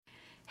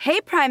Hey,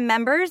 Prime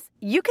members,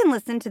 you can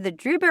listen to the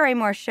Drew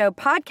Barrymore Show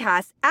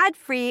podcast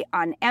ad-free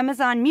on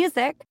Amazon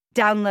Music.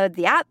 Download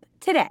the app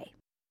today.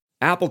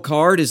 Apple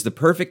Card is the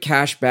perfect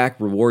cashback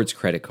rewards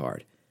credit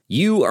card.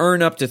 You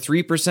earn up to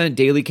 3%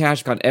 daily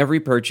cash on every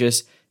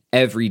purchase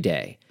every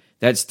day.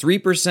 That's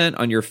 3%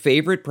 on your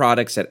favorite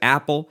products at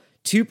Apple,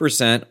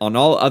 2% on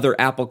all other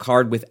Apple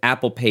Card with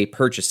Apple Pay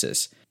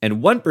purchases,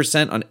 and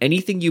 1% on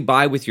anything you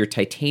buy with your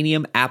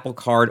titanium Apple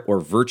Card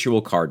or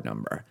virtual card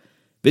number.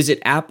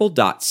 Visit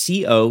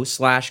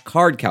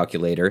apple.co/card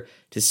calculator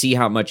to see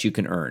how much you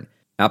can earn.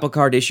 Apple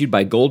Card issued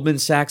by Goldman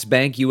Sachs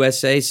Bank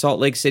USA, Salt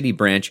Lake City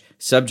branch,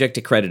 subject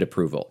to credit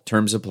approval.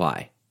 Terms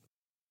apply.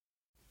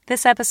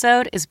 This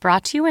episode is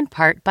brought to you in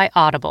part by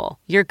Audible,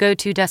 your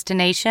go-to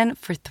destination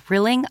for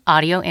thrilling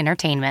audio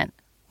entertainment.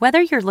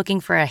 Whether you're looking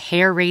for a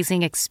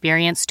hair-raising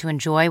experience to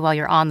enjoy while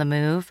you're on the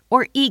move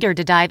or eager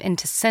to dive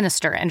into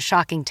sinister and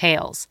shocking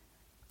tales,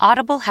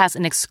 Audible has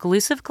an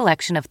exclusive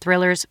collection of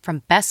thrillers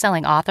from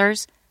best-selling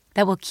authors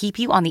that will keep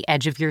you on the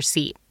edge of your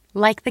seat,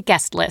 like The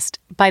Guest List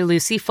by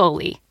Lucy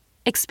Foley.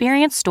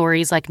 Experience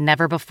stories like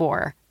never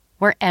before,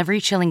 where every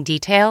chilling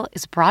detail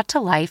is brought to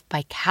life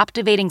by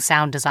captivating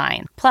sound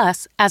design.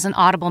 Plus, as an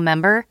Audible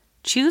member,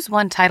 choose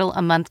one title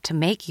a month to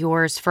make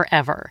yours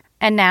forever.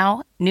 And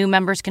now, new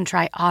members can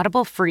try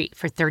Audible free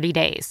for 30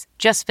 days.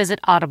 Just visit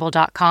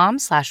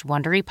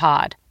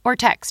audible.com/WonderyPod or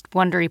text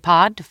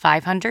WonderyPod to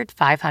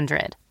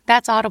 500-500.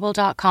 That's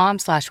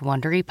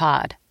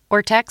audible.com/WonderyPod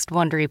or text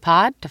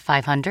WonderyPod to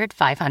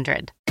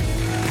 500-500.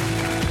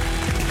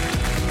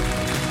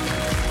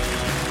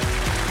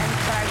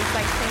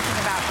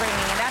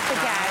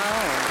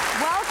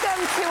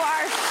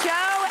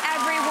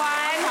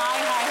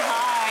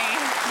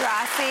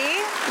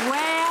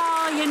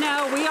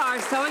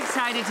 So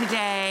excited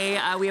today.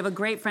 We have a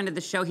great friend of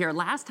the show here.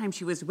 Last time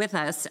she was with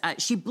us,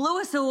 she blew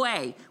us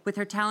away with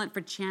her talent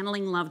for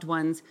channeling loved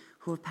ones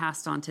who have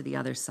passed on to the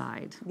other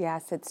side.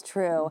 Yes, it's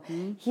true.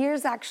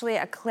 Here's actually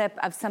a clip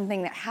of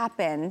something that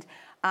happened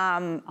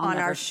on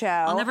our show.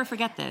 I'll never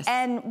forget this.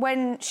 And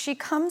when she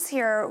comes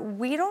here,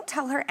 we don't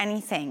tell her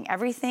anything.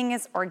 Everything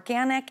is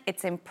organic,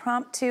 it's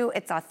impromptu,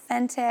 it's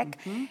authentic,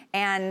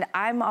 and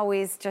I'm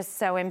always just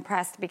so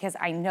impressed because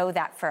I know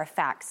that for a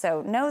fact.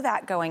 So know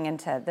that going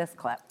into this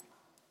clip.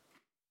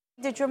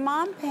 Did your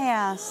mom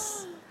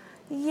pass?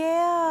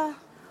 Yeah.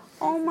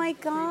 Oh my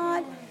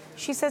God.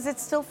 She says it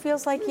still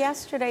feels like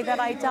yesterday that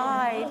I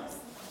died.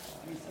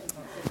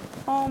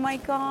 Oh my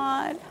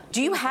God.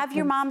 Do you have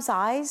your mom's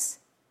eyes?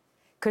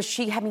 Because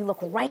she had me look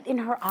right in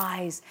her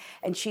eyes.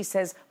 And she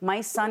says, my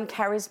son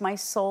carries my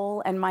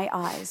soul and my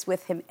eyes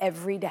with him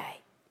every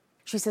day.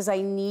 She says,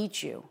 I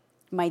need you,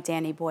 my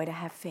Danny boy, to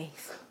have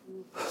faith.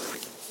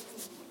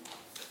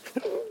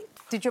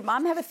 Did your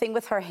mom have a thing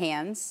with her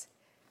hands?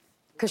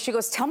 Because she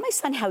goes, tell my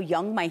son how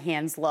young my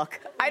hands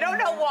look. I don't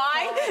know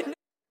why.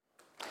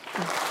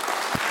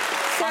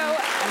 So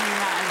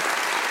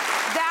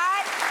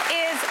that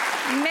is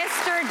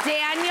Mr.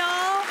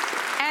 Daniel.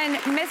 And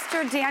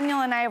Mr. Daniel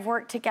and I have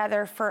worked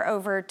together for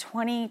over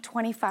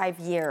 25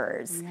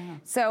 years. Yeah.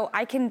 So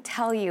I can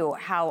tell you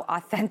how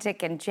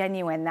authentic and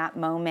genuine that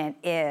moment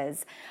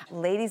is.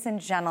 Ladies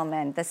and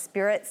gentlemen, the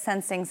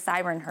spirit-sensing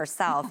siren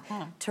herself,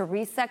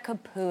 Theresa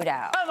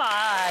Caputo. Come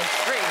on,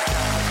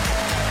 Theresa.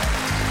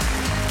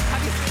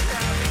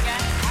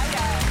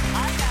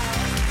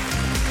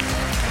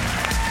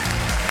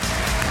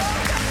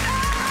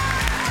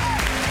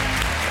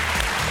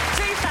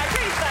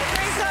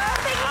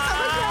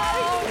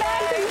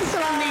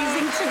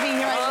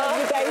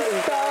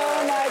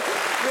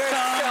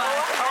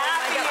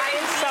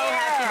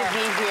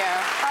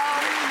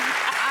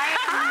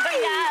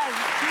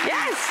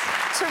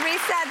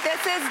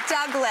 This is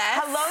Douglas.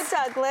 Hello,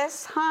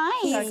 Douglas. Hi.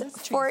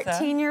 He's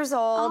 14 years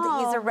old.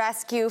 Oh. He's a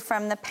rescue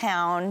from the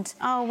pound.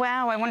 Oh,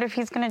 wow. I wonder if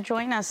he's going to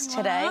join us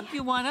today.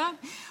 You want to?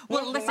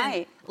 Well, Yeah,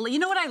 listen, you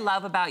know what I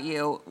love about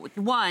you?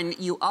 One,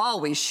 you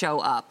always show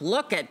up.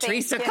 Look at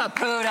Theresa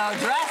Caputo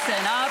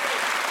dressing up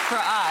for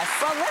us.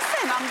 Well,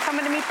 listen, I'm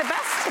coming to meet the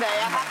best today.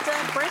 I have to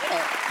bring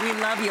it. We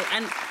love you.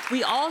 And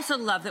we also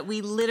love that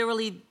we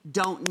literally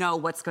don't know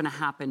what's going to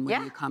happen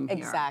when you come here.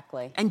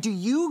 Exactly. And do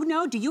you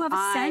know? Do you have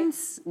a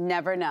sense?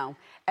 Never know.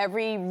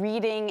 Every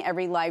reading,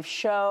 every live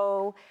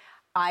show,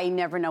 I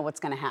never know what's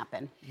going to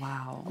happen.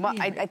 Wow. Well,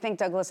 I think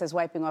Douglas is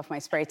wiping off my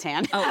spray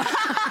tan. Oh.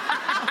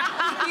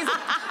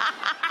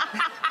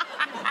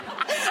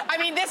 I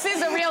mean, this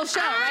is a real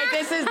show, right?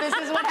 This is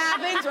what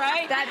happens,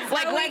 right? That's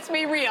like, let's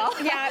be real.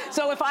 Yeah.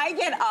 So if I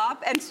get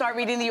up and start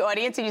reading the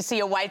audience and you see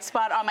a white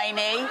spot on my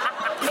knee,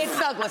 it's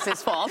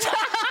Douglas's fault.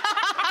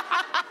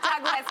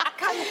 Douglas,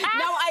 come.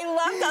 No, I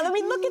love that. I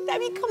mean, look at that. I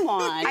mean, come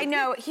on. I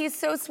know. He's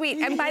so sweet.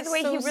 And by the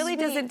way, he really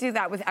doesn't do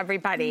that with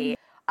everybody.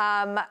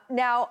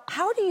 Now,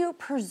 how do you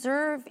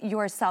preserve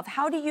yourself?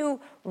 How do you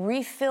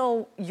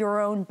refill your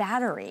own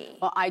battery?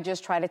 Well, I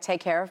just try to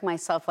take care of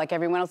myself like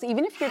everyone else,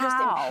 even if you're just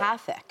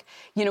empathic.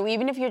 You know,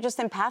 even if you're just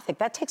empathic,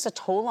 that takes a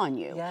toll on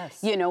you. Yes.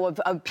 You know,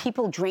 of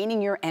people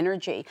draining your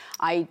energy.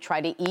 I try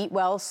to eat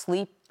well,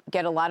 sleep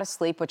get a lot of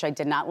sleep, which I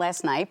did not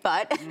last night,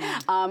 but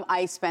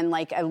I spend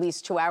like at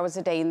least 2 hours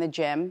a day in the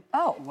gym.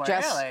 Oh,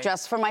 really?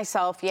 Just for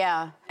myself,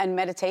 yeah, and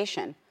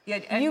meditation. Yeah,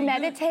 and You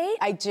meditate?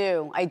 I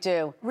do.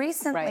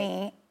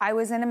 Recently, I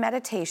was in a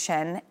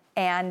meditation,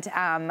 and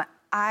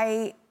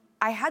I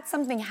had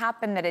something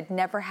happen that had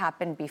never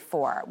happened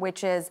before,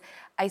 which is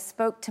I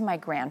spoke to my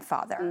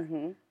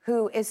grandfather,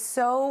 who is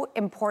so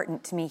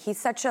important to me. He's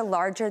such a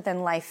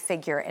larger-than-life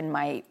figure in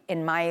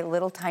my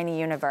little tiny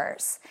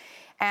universe.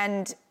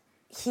 And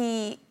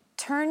he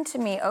turned to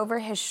me over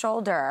his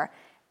shoulder,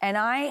 and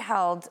I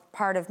held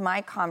part of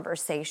my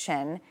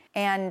conversation,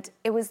 and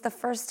it was the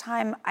first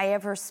time I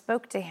ever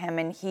spoke to him,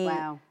 and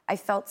I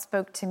felt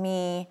spoke to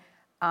me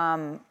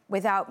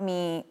without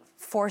me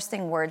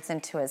forcing words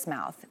into his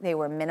mouth. They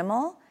were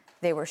minimal,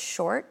 they were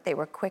short, they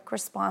were quick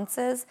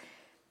responses.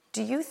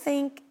 Do you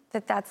think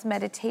that that's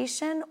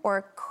meditation,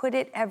 or could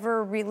it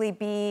ever really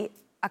be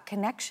a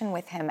connection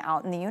with him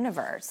out in the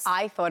universe?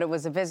 I thought it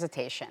was a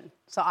visitation.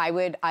 So I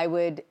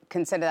would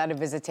consider that a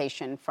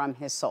visitation from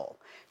his soul,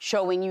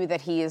 showing you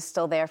that he is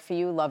still there for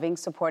you, loving,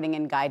 supporting,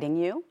 and guiding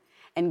you,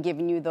 and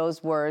giving you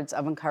those words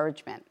of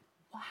encouragement.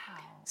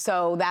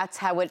 So that's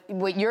how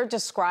what you're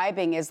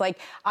describing is and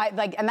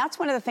that's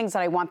one of the things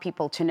that I want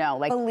people to know.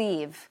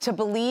 To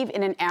believe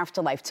in an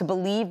afterlife, to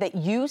believe that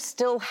you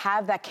still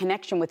have that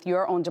connection with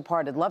your own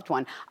departed loved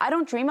one. I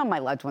don't dream of my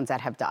loved ones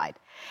that have died.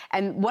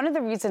 And one of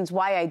the reasons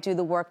why I do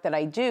the work that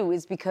I do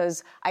is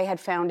because I had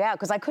found out,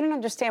 because I couldn't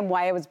understand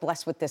why I was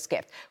blessed with this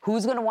gift.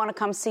 Who's going to want to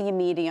come see a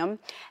medium?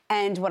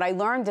 And what I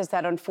learned is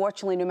that,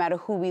 unfortunately, no matter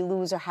who we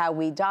lose or how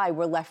we die,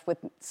 we're left with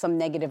some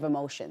negative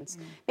emotions.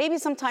 Maybe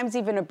sometimes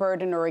even a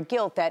burden or a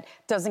guilt that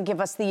doesn't give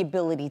us the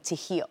ability to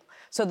heal.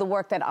 So the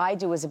work that I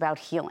do is about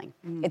healing.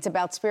 It's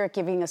about spirit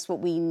giving us what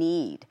we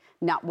need,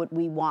 not what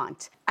we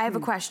want. I have a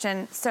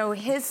question. So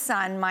his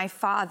son, my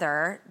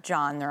father,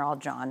 John, they're all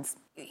Johns,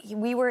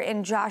 we were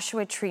in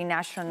Joshua Tree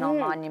National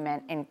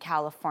Monument in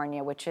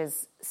California, which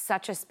is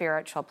such a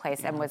spiritual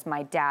place and was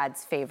my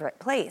dad's favorite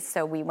place.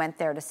 So we went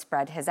there to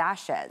spread his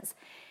ashes.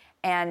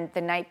 And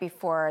the night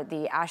before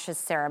the ashes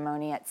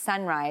ceremony at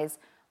sunrise,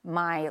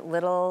 my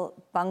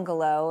little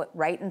bungalow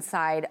right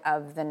inside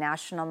of the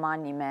National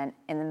Monument,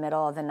 in the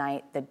middle of the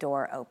night, the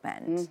door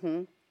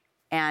opened.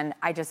 And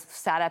I just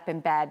sat up in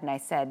bed and I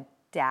said,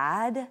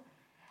 Dad?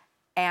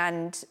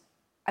 And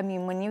I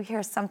mean, when you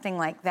hear something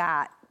like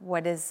that,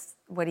 what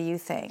do you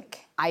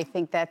think? I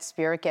think that's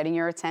spirit getting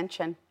your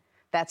attention.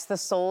 That's the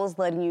souls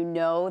letting you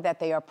know that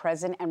they are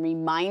present and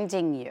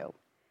reminding you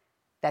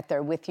that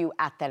they're with you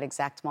at that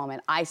exact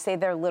moment. I say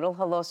their little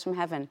hellos from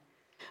heaven.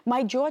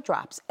 My jaw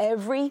drops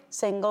every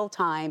single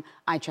time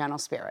I channel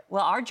spirit.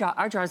 Well, our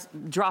jaws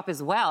drop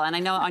as well. And I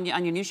know on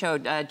your new show,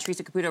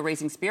 Theresa Caputo,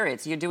 Raising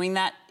Spirits, you're doing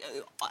that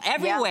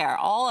everywhere,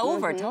 all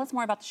over. Tell us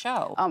more about the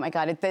show. Oh, my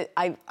God.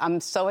 I'm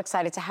so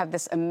excited to have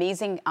this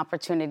amazing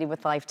opportunity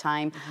with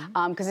Lifetime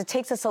because it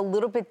takes us a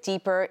little bit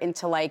deeper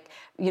into,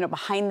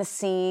 behind the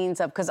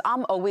scenes of, because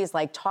I'm always,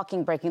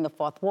 talking, breaking the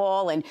fourth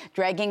wall and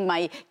dragging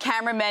my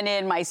cameraman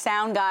in, my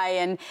sound guy,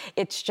 and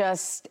it's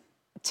just,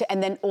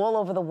 and then all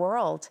over the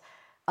world.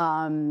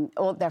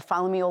 They're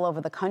following me all over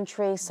the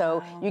country,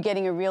 so you're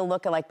getting a real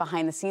look at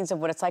behind the scenes of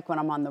what it's like when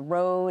I'm on the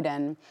road,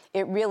 and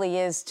it really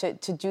is to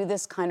do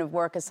this kind of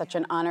work is such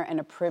an honor and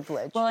a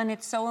privilege. Well, and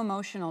it's so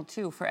emotional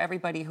too for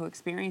everybody who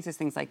experiences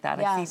things like that.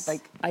 Yes.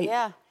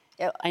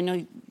 I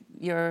know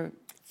you're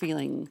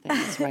feeling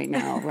things right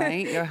now,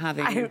 right? You're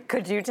having.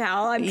 Could you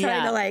tell? I'm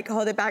trying to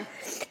hold it back.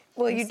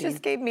 Well, you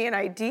just gave me an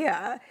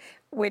idea,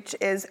 which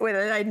is what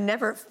I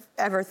never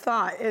ever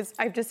thought is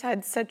I've just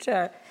had such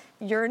a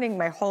yearning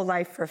my whole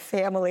life for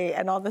family,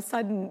 and all of a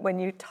sudden when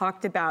you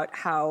talked about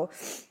how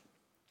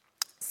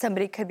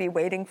somebody could be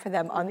waiting for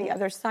them on the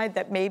other side,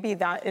 that maybe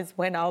that is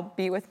when I'll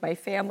be with my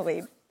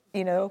family,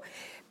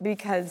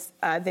 because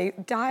they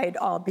died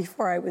all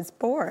before I was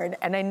born,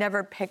 and I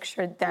never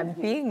pictured them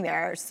being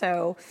there.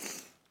 So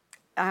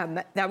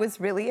that was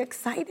really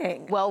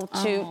exciting. Well,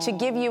 to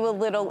give you a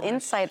little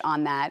insight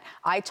on that,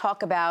 I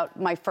talk about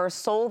my first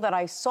soul that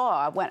I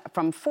saw went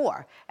from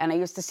 4, and I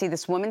used to see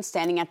this woman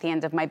standing at the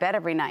end of my bed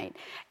every night.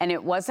 And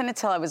it wasn't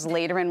until I was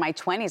later in my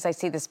 20s, I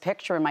see this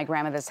picture in my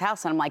grandmother's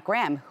house, and I'm like,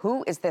 Gram,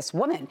 who is this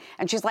woman?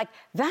 And she's like,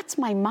 that's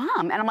my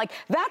mom. And I'm like,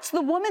 that's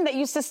the woman that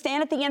used to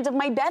stand at the end of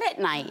my bed at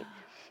night.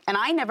 And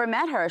I never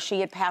met her.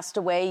 She had passed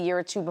away a year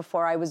or 2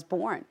 before I was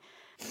born.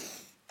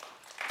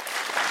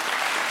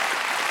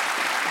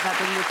 Does that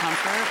bring you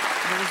comfort?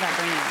 What does that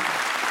bring you?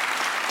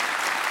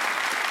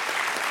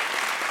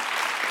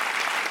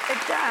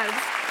 It does.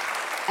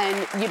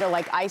 And,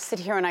 I sit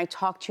here and I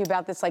talk to you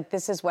about this,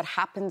 this is what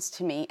happens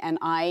to me. And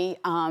I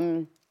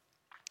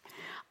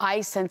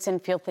sense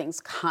and feel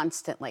things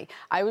constantly.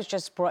 I was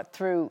just brought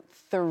through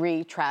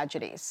 3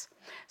 tragedies.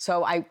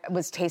 So I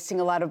was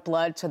tasting a lot of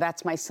blood, so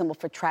that's my symbol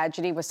for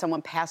tragedy, where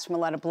someone passed from a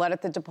lot of blood at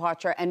the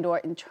departure and or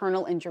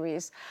internal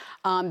injuries.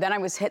 Then I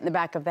was hit in the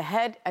back of the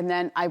head, and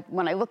then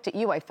when I looked at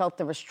you, I felt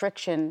the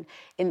restriction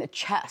in the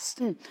chest,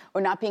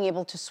 or not being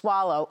able to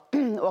swallow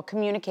or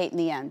communicate in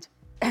the end.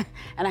 And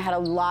I had a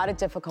lot of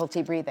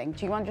difficulty breathing.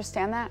 Do you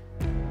understand that?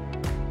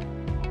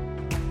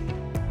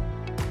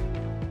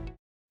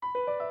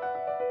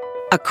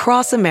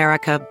 Across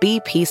America,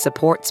 BP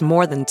supports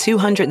more than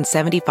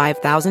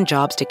 275,000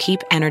 jobs to keep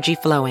energy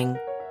flowing.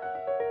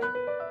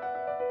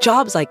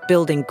 Jobs like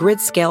building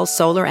grid-scale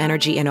solar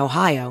energy in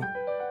Ohio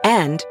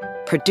and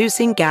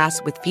producing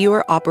gas with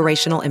fewer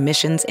operational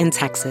emissions in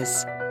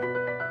Texas.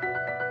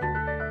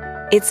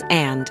 It's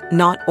and,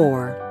 not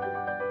or.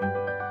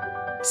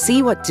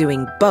 See what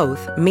doing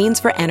both means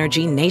for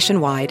energy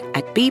nationwide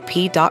at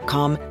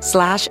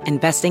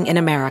bp.com/investing in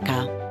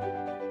America.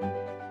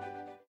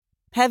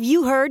 Have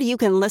you heard you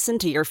can listen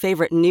to your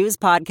favorite news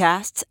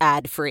podcasts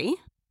ad-free?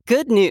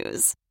 Good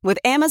news. With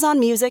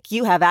Amazon Music,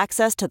 you have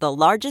access to the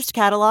largest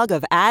catalog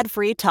of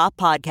ad-free top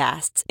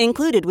podcasts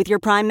included with your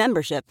Prime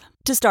membership.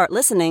 To start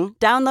listening,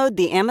 download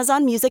the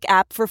Amazon Music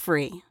app for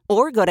free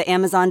or go to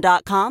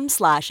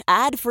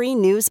amazon.com/ad-free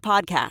news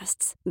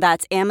podcasts.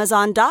 That's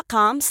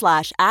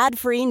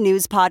amazon.com/ad-free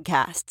news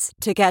podcasts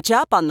to catch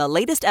up on the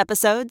latest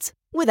episodes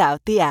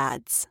without the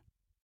ads.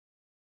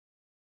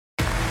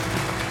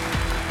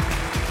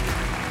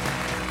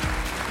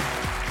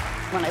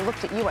 When I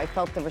looked at you, I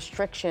felt the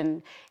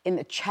restriction in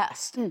the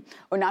chest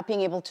or not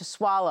being able to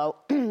swallow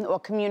or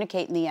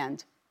communicate in the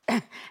end.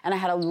 And I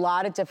had a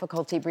lot of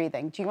difficulty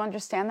breathing. Do you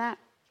understand that?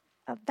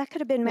 That could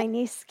have been my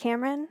niece,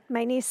 Cameron.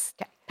 My niece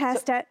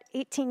passed at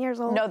 18 years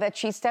old. No, that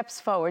she steps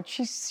forward.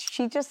 She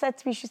just said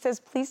to me, she says,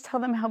 please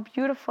tell them how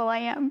beautiful I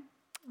am.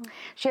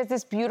 She has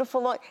this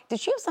beautiful look. Did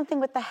she have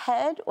something with the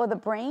head or the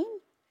brain?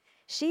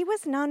 She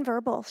was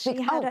nonverbal.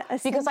 She had a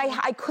because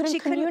I couldn't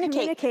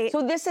communicate.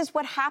 So this is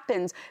what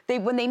happens.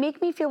 When they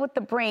make me feel with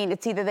the brain,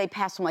 it's either they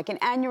pass from like an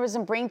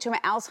aneurysm, brain tumor,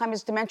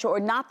 Alzheimer's, dementia,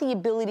 or not the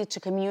ability to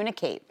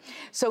communicate.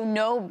 So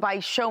no, by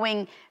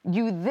showing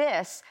you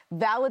this,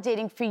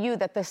 validating for you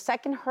that the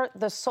second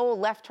the soul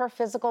left her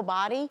physical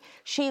body,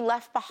 she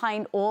left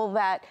behind all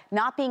that,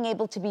 not being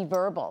able to be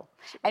verbal.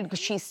 And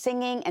she's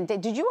singing. And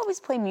did you always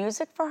play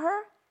music for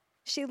her?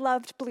 She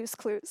loved Blue's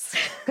Clues.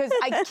 Because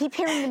I keep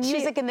hearing the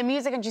music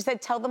and she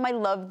said, tell them I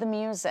love the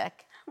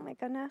music. Oh, my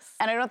goodness.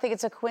 And I don't think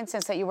it's a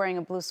coincidence that you're wearing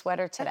a blue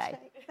sweater today.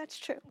 That's right. That's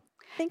true.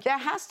 Thank you. There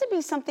has to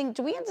be something.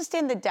 Do we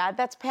understand the dad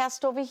that's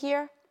passed over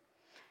here?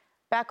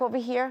 Back over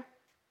here?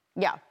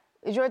 Yeah.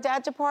 Is your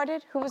dad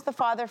departed? Who was the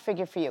father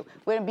figure for you?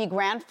 Would it be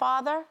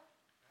grandfather? I have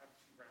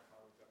two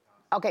grandfathers that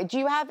passed. Okay. Do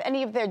you have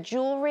any of their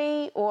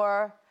jewelry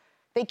or...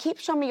 They keep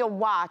showing me a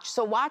watch.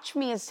 So watch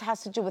me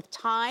has to do with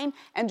time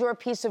and or a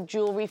piece of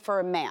jewelry for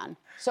a man.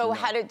 So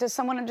does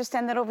someone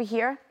understand that over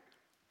here?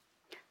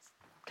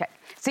 Okay.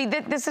 See,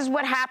 this is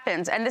what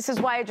happens. And this is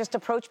why I just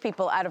approach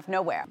people out of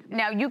nowhere.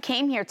 Now, you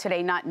came here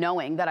today not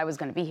knowing that I was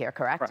going to be here,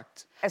 correct?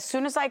 Correct. As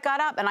soon as I got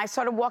up and I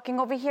started walking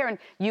over here and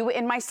you were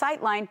in my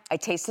sight line, I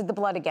tasted the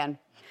blood again.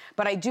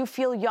 But I do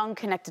feel young,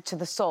 connected to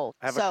the soul.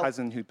 I have a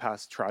cousin who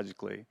passed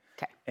tragically.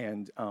 Okay.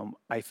 And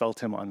I felt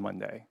him on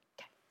Monday.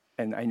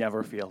 And I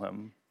never feel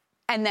him.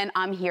 And then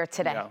I'm here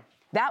today. Yeah.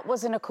 That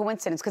wasn't a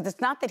coincidence, because it's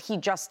not that he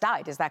just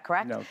died. Is that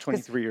correct? No,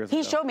 23 years ago.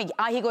 He showed me,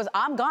 he goes,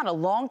 I'm gone a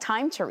long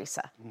time,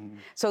 Theresa. Mm-hmm.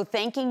 So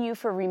thanking you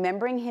for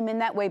remembering him in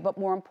that way, but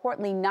more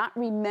importantly, not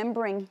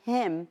remembering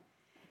him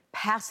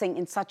passing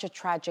in such a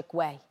tragic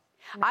way.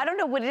 Mm-hmm. I don't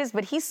know what it is,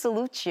 but he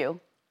salutes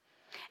you.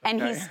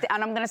 And and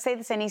I'm going to say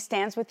this, and he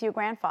stands with your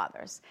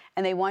grandfathers.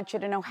 And they want you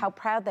to know how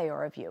proud they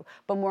are of you.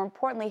 But more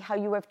importantly, how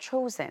you have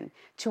chosen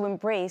to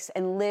embrace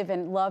and live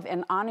and love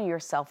and honor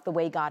yourself the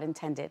way God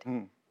intended.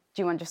 Mm.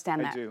 Do you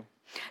understand that? I do.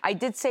 I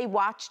did say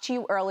watch to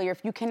you earlier.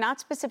 If you cannot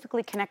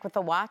specifically connect with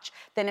a watch,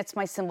 then it's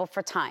my symbol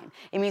for time.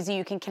 It means that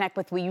you can connect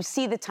with where you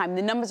see the time.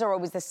 The numbers are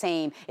always the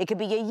same. It could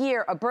be a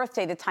year, a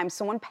birthday, the time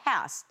someone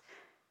passed.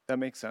 That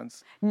makes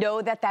sense.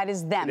 Know that that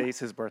is them. Today's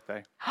his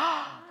birthday.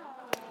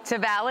 To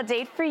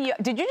validate for you.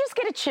 Did you just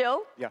get a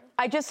chill? Yeah.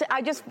 I just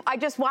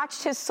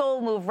watched his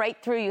soul move right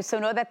through you. So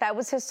know that that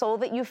was his soul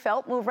that you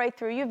felt move right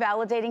through you,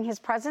 validating his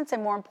presence,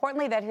 and more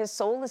importantly, that his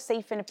soul is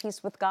safe and at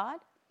peace with God.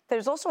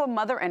 There's also a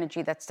mother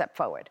energy that stepped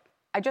forward.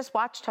 I just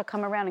watched her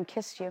come around and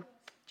kiss you.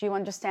 Do you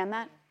understand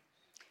that?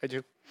 I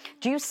do.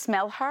 Do you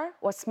smell her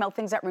or smell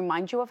things that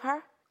remind you of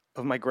her?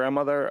 Of my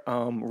grandmother,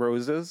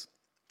 roses.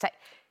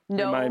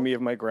 No. Remind me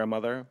of my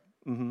grandmother.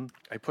 Mm-hmm.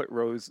 I put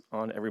rose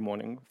on every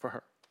morning for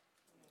her.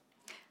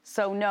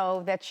 So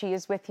know that she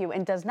is with you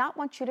and does not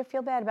want you to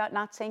feel bad about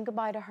not saying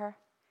goodbye to her.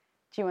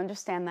 Do you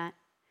understand that?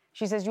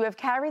 She says, you have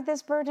carried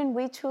this burden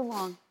way too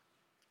long.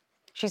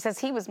 She says,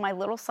 he was my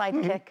little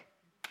sidekick.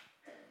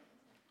 Mm-hmm.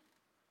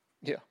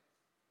 Yeah.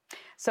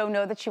 So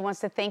know that she wants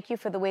to thank you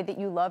for the way that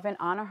you love and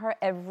honor her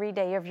every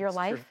day of your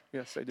life.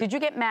 True. Yes, I did. Did you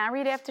get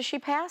married after she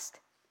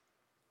passed?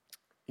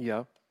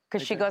 Yeah.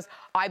 Because she goes,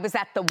 I was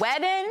at the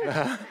wedding.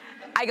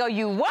 I go,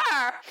 you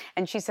were?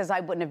 And she says, I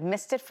wouldn't have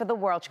missed it for the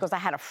world. She goes, I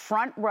had a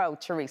front row,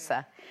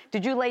 Theresa.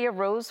 Did you lay a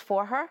rose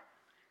for her?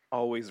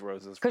 Always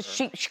roses for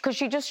her. Because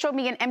she just showed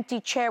me an empty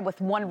chair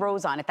with one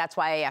rose on it. That's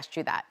why I asked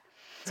you that.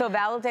 So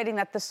validating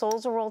that the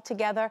souls are all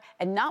together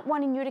and not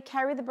wanting you to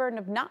carry the burden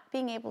of not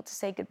being able to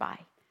say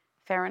goodbye.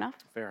 Fair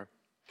enough? Fair.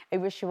 I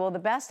wish you all the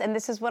best. And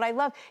this is what I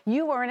love.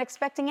 You weren't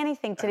expecting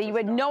anything today. You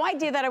had no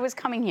idea that I was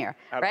coming here,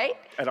 right?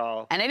 At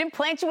all. And I didn't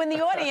plant you in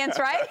the audience,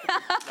 right?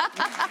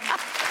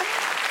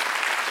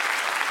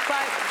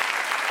 But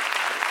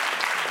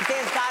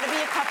There's got to be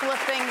a couple of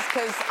things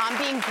because I'm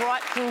being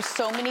brought through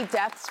so many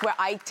deaths where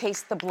I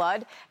taste the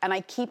blood and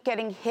I keep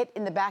getting hit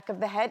in the back of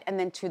the head and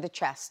then to the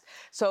chest.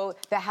 So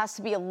there has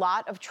to be a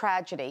lot of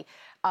tragedy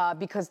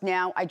because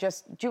now do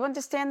you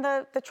understand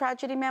the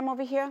tragedy, ma'am,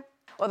 over here?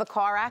 Or the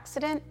car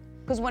accident?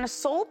 Because when a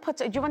soul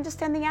do you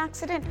understand the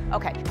accident?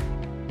 Okay.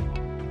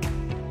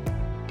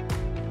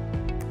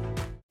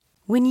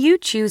 When you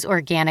choose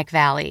Organic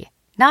Valley,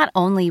 not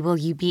only will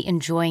you be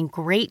enjoying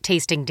great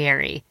tasting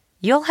dairy,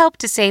 you'll help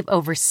to save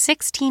over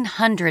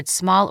 1,600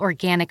 small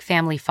organic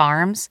family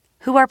farms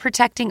who are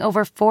protecting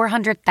over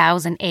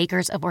 400,000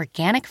 acres of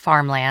organic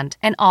farmland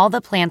and all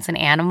the plants and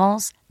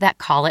animals that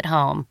call it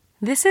home.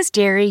 This is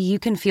dairy you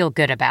can feel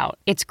good about.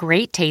 It's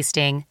great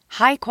tasting,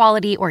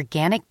 high-quality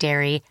organic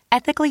dairy,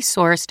 ethically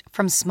sourced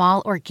from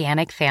small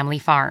organic family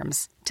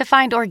farms. To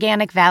find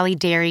Organic Valley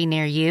Dairy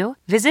near you,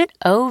 visit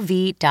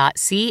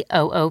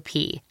ov.coop.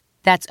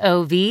 That's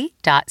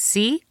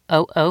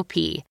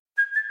ov.coop.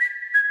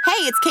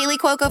 Hey, it's Kaylee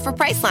Cuoco for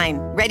Priceline.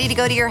 Ready to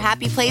go to your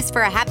happy place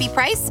for a happy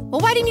price? Well,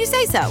 why didn't you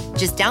say so?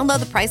 Just download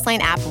the Priceline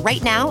app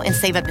right now and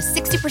save up to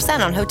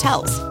 60% on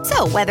hotels.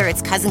 So whether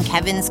it's Cousin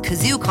Kevin's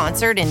Kazoo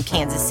Concert in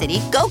Kansas City,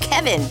 go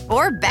Kevin,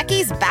 or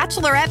Becky's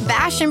Bachelorette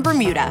Bash in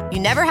Bermuda, you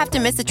never have to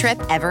miss a trip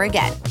ever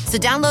again. So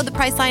download the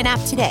Priceline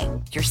app today.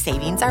 Your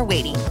savings are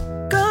waiting.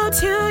 Go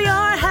to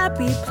your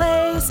happy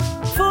place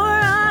for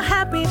a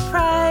happy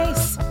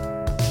price.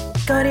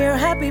 Go to your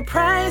happy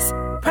price,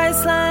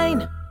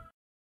 Priceline.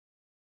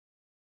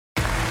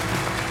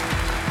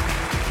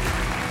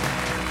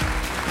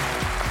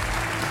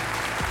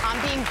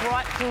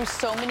 Brought through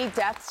so many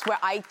deaths where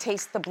I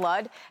taste the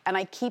blood and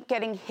I keep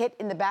getting hit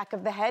in the back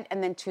of the head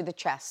and then to the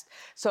chest.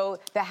 So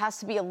there has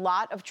to be a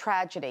lot of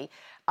tragedy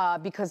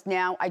because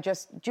now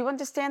do you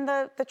understand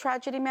the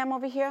tragedy, ma'am,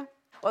 over here?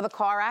 Or the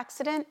car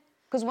accident?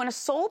 Because when a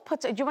soul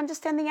do you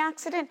understand the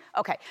accident?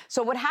 Okay,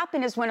 so what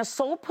happened is when a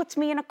soul puts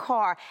me in a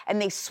car and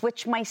they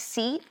switch my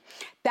seat,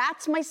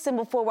 that's my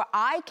symbol for where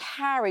I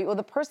carry, or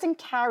the person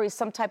carries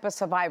some type of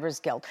survivor's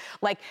guilt.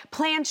 Like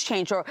plans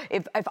change, or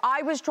if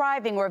I was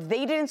driving, or if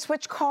they didn't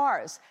switch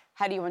cars.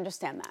 How do you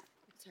understand that?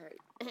 Sorry.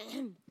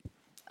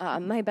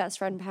 My best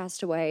friend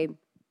passed away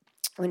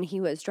when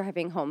he was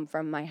driving home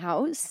from my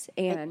house,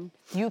 and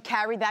you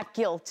carry that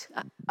guilt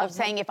of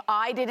saying, if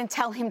I didn't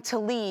tell him to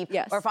leave,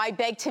 yes, or if I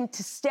begged him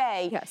to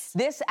stay, yes,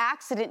 this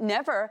accident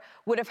never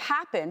would have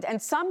happened, and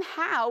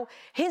somehow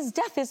his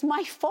death is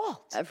my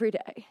fault. Every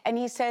day. And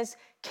he says,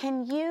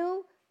 can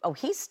you... Oh,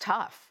 he's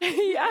tough.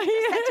 Yeah,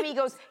 he said to me, he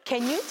goes,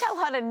 can you tell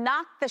her to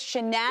knock the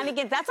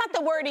shenanigans, that's not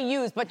the word he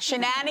used, but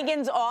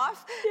shenanigans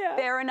off? Yeah.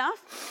 Fair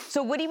enough.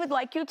 So what he would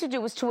like you to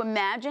do is to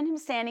imagine him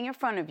standing in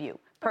front of you,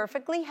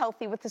 perfectly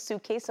healthy with the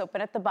suitcase open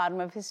at the bottom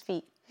of his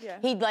feet. Yeah.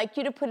 He'd like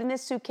you to put in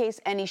this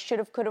suitcase any should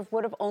have, could have,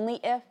 would have, only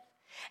if,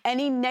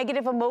 any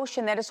negative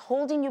emotion that is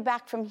holding you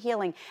back from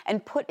healing,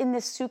 and put in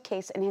this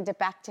suitcase and hand it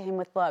back to him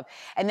with love.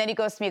 And then he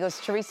goes to me, he goes,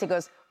 Theresa, he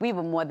goes, we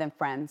were more than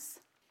friends.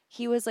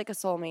 He was like a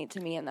soulmate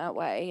to me in that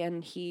way,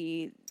 and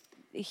he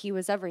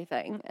was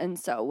everything. And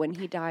so when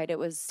he died, it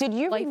was... Did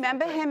you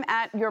remember him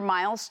at your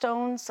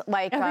milestones?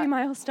 Like every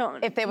milestone.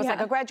 If there was like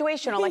a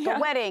graduation or like a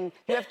wedding.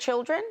 You have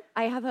children?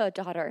 I have a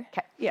daughter.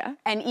 Okay. Yeah.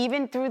 And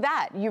even through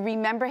that, you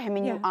remember him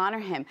and you honor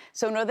him.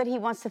 So know that he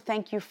wants to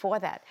thank you for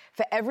that.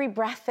 For every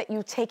breath that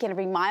you take and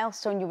every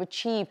milestone you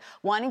achieve,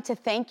 wanting to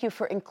thank you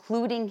for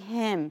including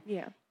him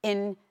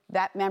in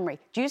that memory.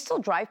 Do you still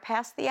drive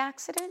past the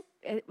accident?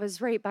 It was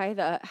right by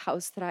the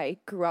house that I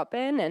grew up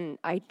in, and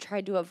I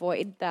tried to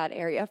avoid that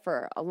area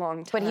for a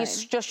long time. But he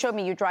just showed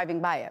me you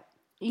driving by it.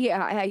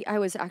 Yeah, I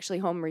was actually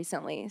home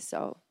recently,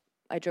 so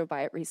I drove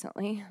by it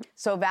recently.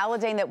 So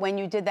validating that when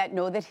you did that,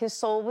 know that his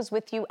soul was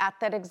with you at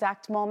that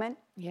exact moment?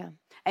 Yeah.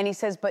 And he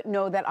says, but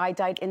know that I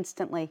died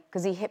instantly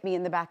because he hit me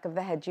in the back of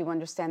the head. Do you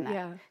understand that?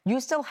 Yeah.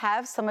 You still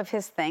have some of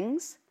his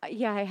things?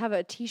 Yeah, I have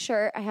a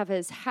T-shirt. I have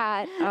his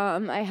hat.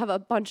 I have a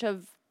bunch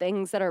of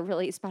things that are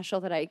really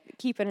special that I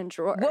keep in a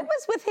drawer. What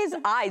was with his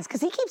eyes? Because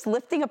he keeps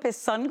lifting up his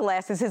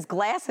sunglasses, his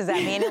glasses at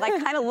me, and it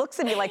like kind of looks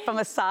at me like from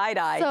a side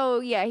eye.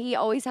 So yeah, he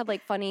always had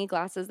like funny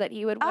glasses that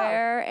he would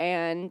wear,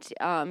 and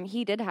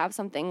he did have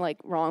something like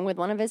wrong with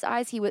one of his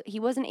eyes. He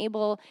wasn't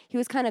able. He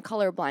was kind of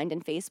colorblind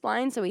and face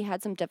blind, so he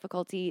had some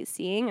difficulty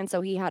seeing, and so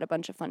he had a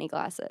bunch of funny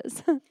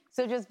glasses.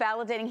 So just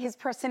validating his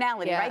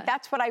personality, right?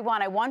 That's what I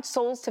want. I want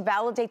souls to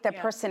validate their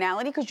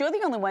personality, because you're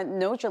the only one that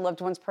knows your loved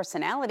one's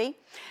personality.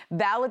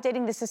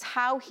 Validating this is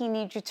how he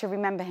needs you to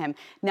remember him,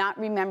 not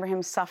remember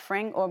him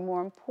suffering, or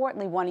more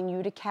importantly, wanting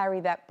you to carry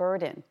that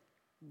burden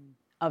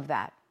of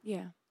that.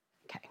 Yeah.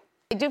 Okay.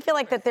 I do feel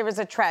like that there is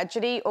a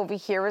tragedy over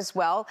here as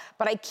well,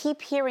 but I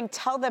keep hearing,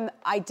 tell them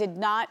I did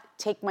not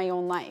take my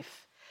own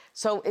life.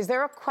 So is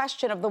there a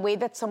question of the way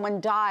that someone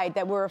died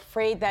that we're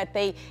afraid that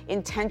they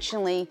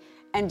intentionally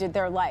ended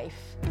their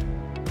life?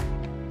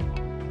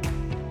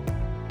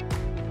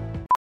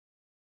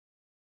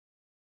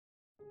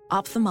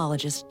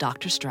 Ophthalmologist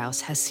Dr.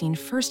 Strauss has seen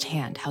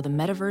firsthand how the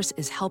metaverse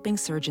is helping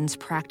surgeons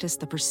practice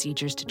the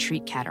procedures to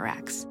treat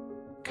cataracts.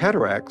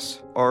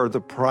 Cataracts are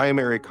the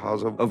primary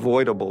cause of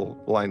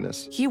avoidable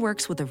blindness. He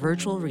works with a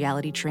virtual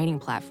reality training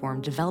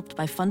platform developed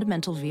by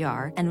Fundamental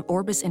VR and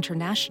Orbis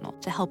International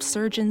to help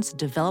surgeons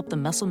develop the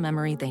muscle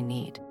memory they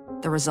need.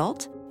 The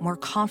result? More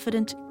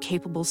confident,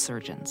 capable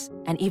surgeons.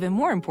 And even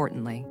more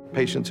importantly,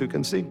 patients who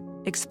can see.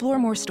 Explore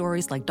more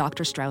stories like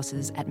Dr.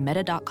 Strauss's at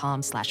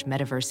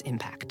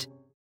meta.com/metaverseimpact.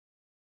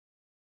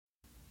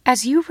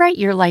 As you write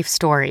your life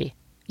story,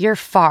 you're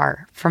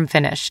far from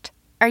finished.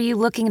 Are you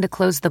looking to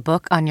close the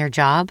book on your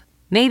job?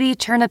 Maybe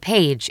turn a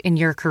page in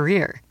your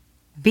career?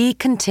 Be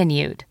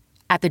continued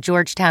at the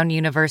Georgetown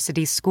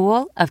University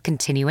School of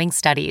Continuing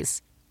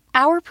Studies.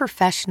 Our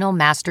professional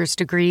master's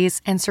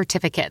degrees and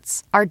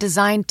certificates are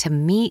designed to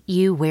meet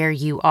you where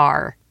you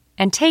are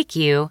and take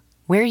you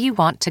where you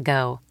want to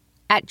go.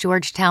 At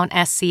Georgetown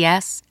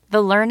SCS,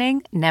 the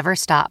learning never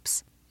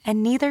stops,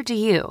 and neither do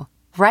you.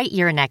 Write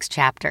your next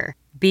chapter.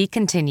 Be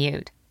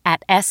continued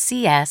at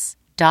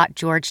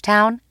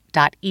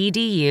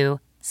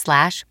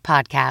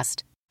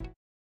scs.georgetown.edu/podcast.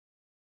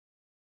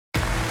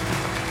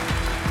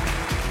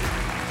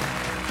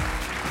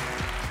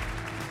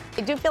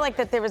 I do feel like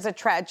that there is a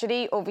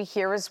tragedy over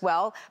here as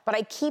well, but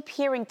I keep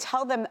hearing,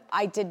 tell them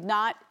I did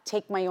not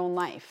take my own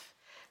life.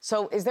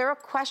 So is there a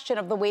question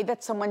of the way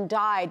that someone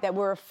died that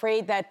we're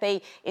afraid that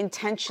they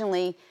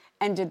intentionally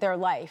ended their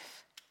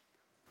life?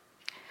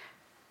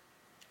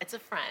 It's a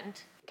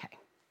friend. Okay.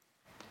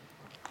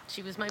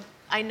 She was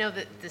I know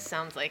that this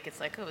sounds like it's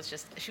like,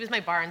 she was my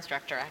bar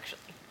instructor,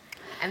 actually.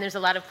 And there's a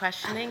lot of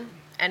questioning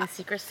and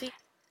secrecy.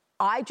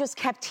 I just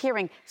kept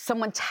hearing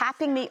someone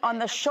tapping me on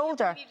the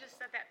shoulder. You just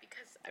said that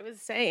because I was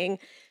saying,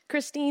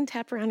 Christine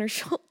tapped her on her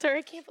shoulder.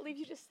 I can't believe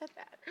you just said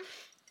that.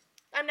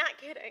 I'm not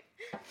kidding.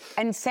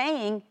 And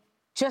saying,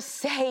 just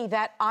say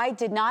that I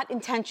did not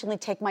intentionally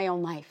take my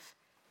own life.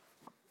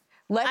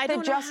 Let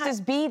the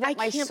justice be that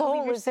my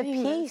soul is at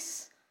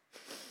peace.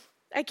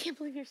 I can't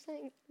believe you're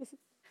saying this.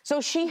 So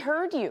she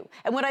heard you.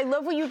 And what I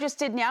love what you just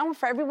did now, and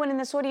for everyone in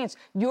this audience,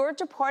 your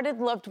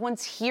departed loved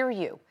ones hear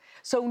you.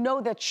 So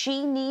know that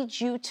she needs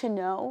you to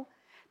know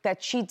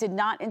that she did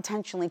not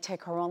intentionally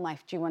take her own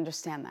life. Do you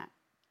understand that?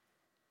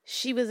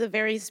 She was a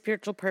very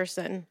spiritual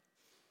person.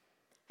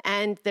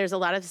 And there's a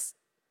lot of...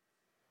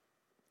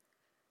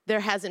 There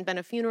hasn't been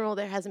a funeral.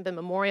 There hasn't been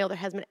a memorial. There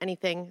hasn't been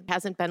anything. There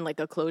hasn't been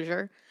like a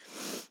closure.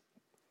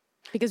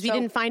 Because we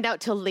didn't find out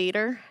till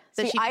later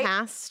that she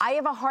passed. I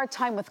have a hard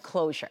time with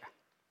closure,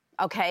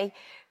 okay?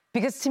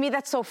 Because to me,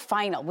 that's so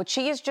final. What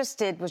she just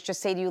did was just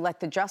say to you,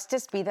 let the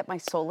justice be that my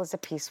soul is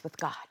at peace with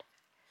God.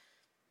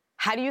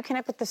 How do you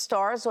connect with the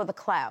stars or the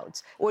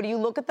clouds? Or do you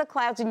look at the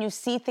clouds and you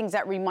see things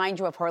that remind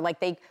you of her, like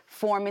they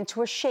form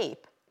into a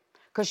shape?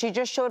 Because she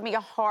just showed me a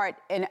heart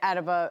out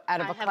of a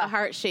cloud. I have a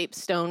heart-shaped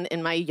stone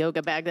in my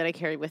yoga bag that I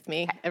carry with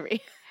me every...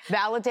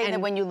 Validate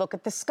that when you look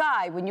at the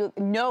sky, when you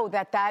know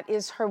that that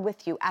is her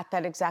with you at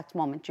that exact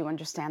moment. Do you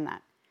understand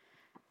that?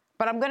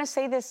 But I'm going to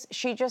say this.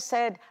 She just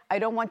said, I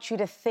don't want you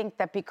to think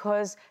that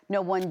because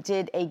no one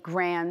did a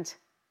grand,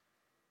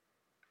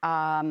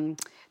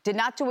 did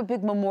not do a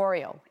big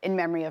memorial in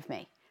memory of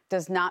me,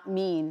 does not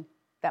mean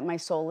that my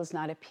soul is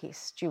not at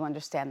peace. Do you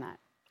understand that?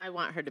 I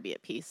want her to be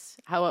at peace.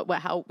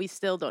 How we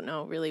still don't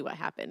know really what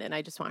happened, and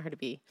I just want her to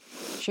be.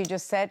 She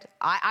just said,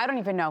 I don't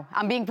even know.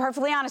 I'm being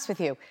perfectly honest with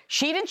you.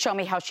 She didn't show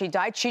me how she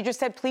died. She just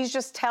said, please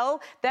just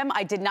tell them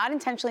I did not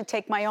intentionally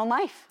take my own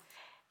life.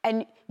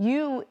 And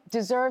you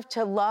deserve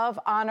to love,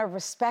 honor,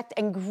 respect,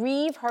 and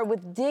grieve her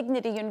with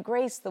dignity and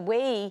grace the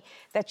way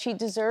that she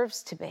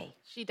deserves to be.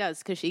 She does,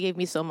 because she gave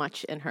me so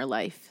much in her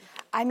life.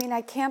 I mean,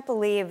 I can't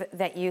believe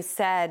that you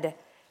said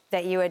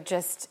that you had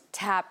just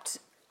tapped...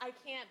 I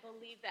can't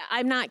believe that.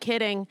 I'm not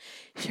kidding.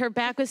 Her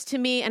back was to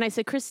me, and I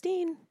said,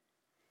 Christine.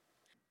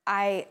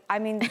 I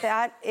mean,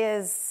 that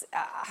is,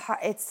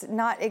 it's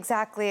not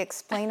exactly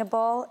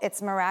explainable.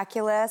 It's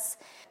miraculous.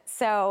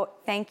 So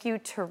thank you,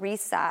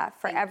 Theresa,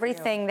 for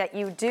everything that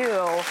you do. You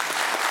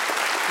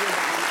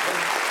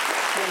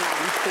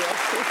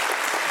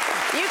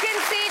can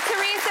see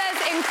Theresa's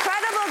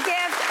incredible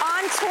gift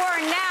on tour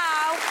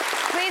now.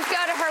 Please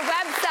go to her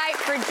website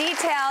for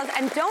details.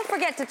 And don't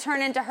forget to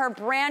turn into her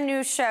brand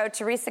new show,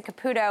 Theresa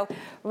Caputo,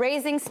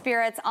 Raising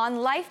Spirits on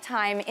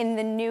Lifetime in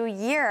the new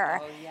year.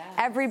 Oh, yes.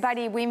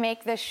 Everybody, we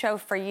make this show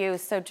for you.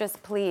 So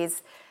just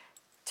please,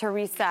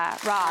 Theresa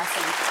Ross,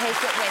 take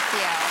it with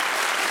you.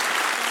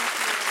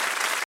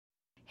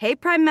 Hey,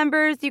 Prime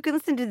members, you can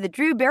listen to the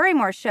Drew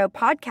Barrymore Show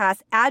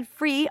podcast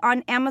ad-free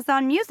on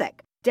Amazon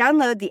Music.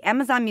 Download the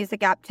Amazon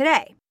Music app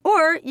today.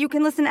 Or you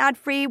can listen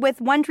ad-free with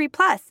Wondery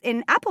Plus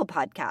in Apple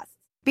Podcasts.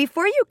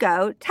 Before you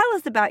go, tell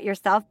us about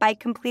yourself by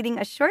completing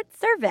a short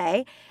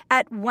survey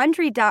at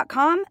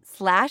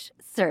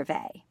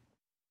Wondery.com/survey.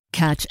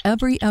 Catch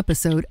every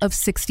episode of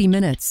 60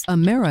 Minutes,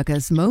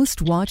 America's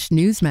most watched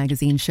news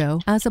magazine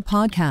show, as a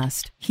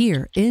podcast.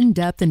 Hear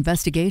in-depth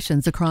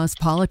investigations across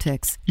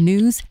politics,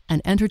 news,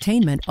 and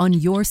entertainment on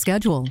your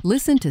schedule.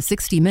 Listen to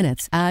 60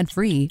 Minutes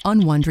ad-free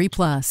on Wondery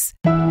Plus.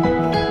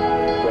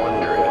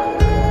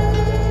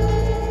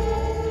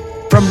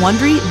 From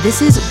Wondery,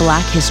 this is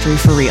Black History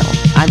for Real.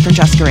 I'm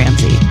Francesca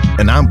Ramsey.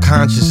 And I'm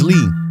Conscious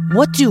Lee.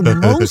 What do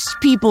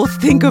most people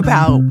think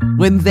about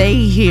when they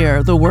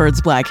hear the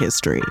words Black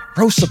History?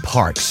 Rosa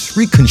Parks,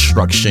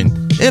 Reconstruction,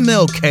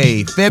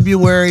 MLK,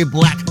 February,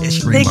 Black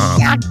History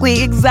Month.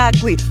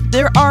 Exactly.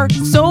 There are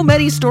so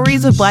many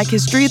stories of Black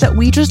history that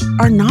we just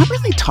are not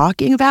really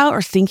talking about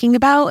or thinking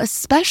about,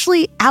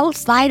 especially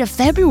outside of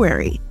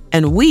February.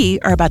 And we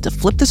are about to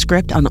flip the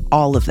script on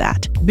all of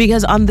that.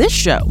 Because on this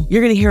show,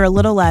 you're going to hear a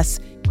little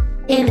less,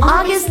 in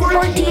August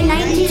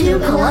 1492,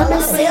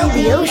 Columbus sailed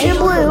the ocean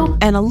blue.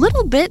 And a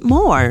little bit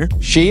more.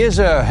 She is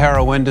a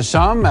heroine to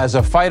some. As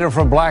a fighter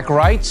for black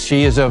rights,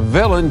 she is a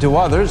villain to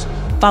others.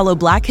 Follow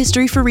Black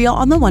History for Real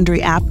on the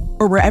Wondery app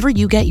or wherever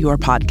you get your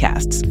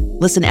podcasts.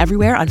 Listen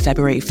everywhere on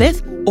February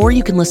 5th, or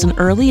you can listen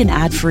early and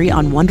ad-free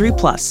on Wondery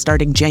Plus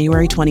starting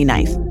January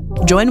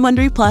 29th. Join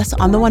Wondery Plus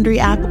on the Wondery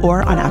app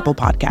or on Apple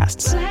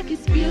Podcasts.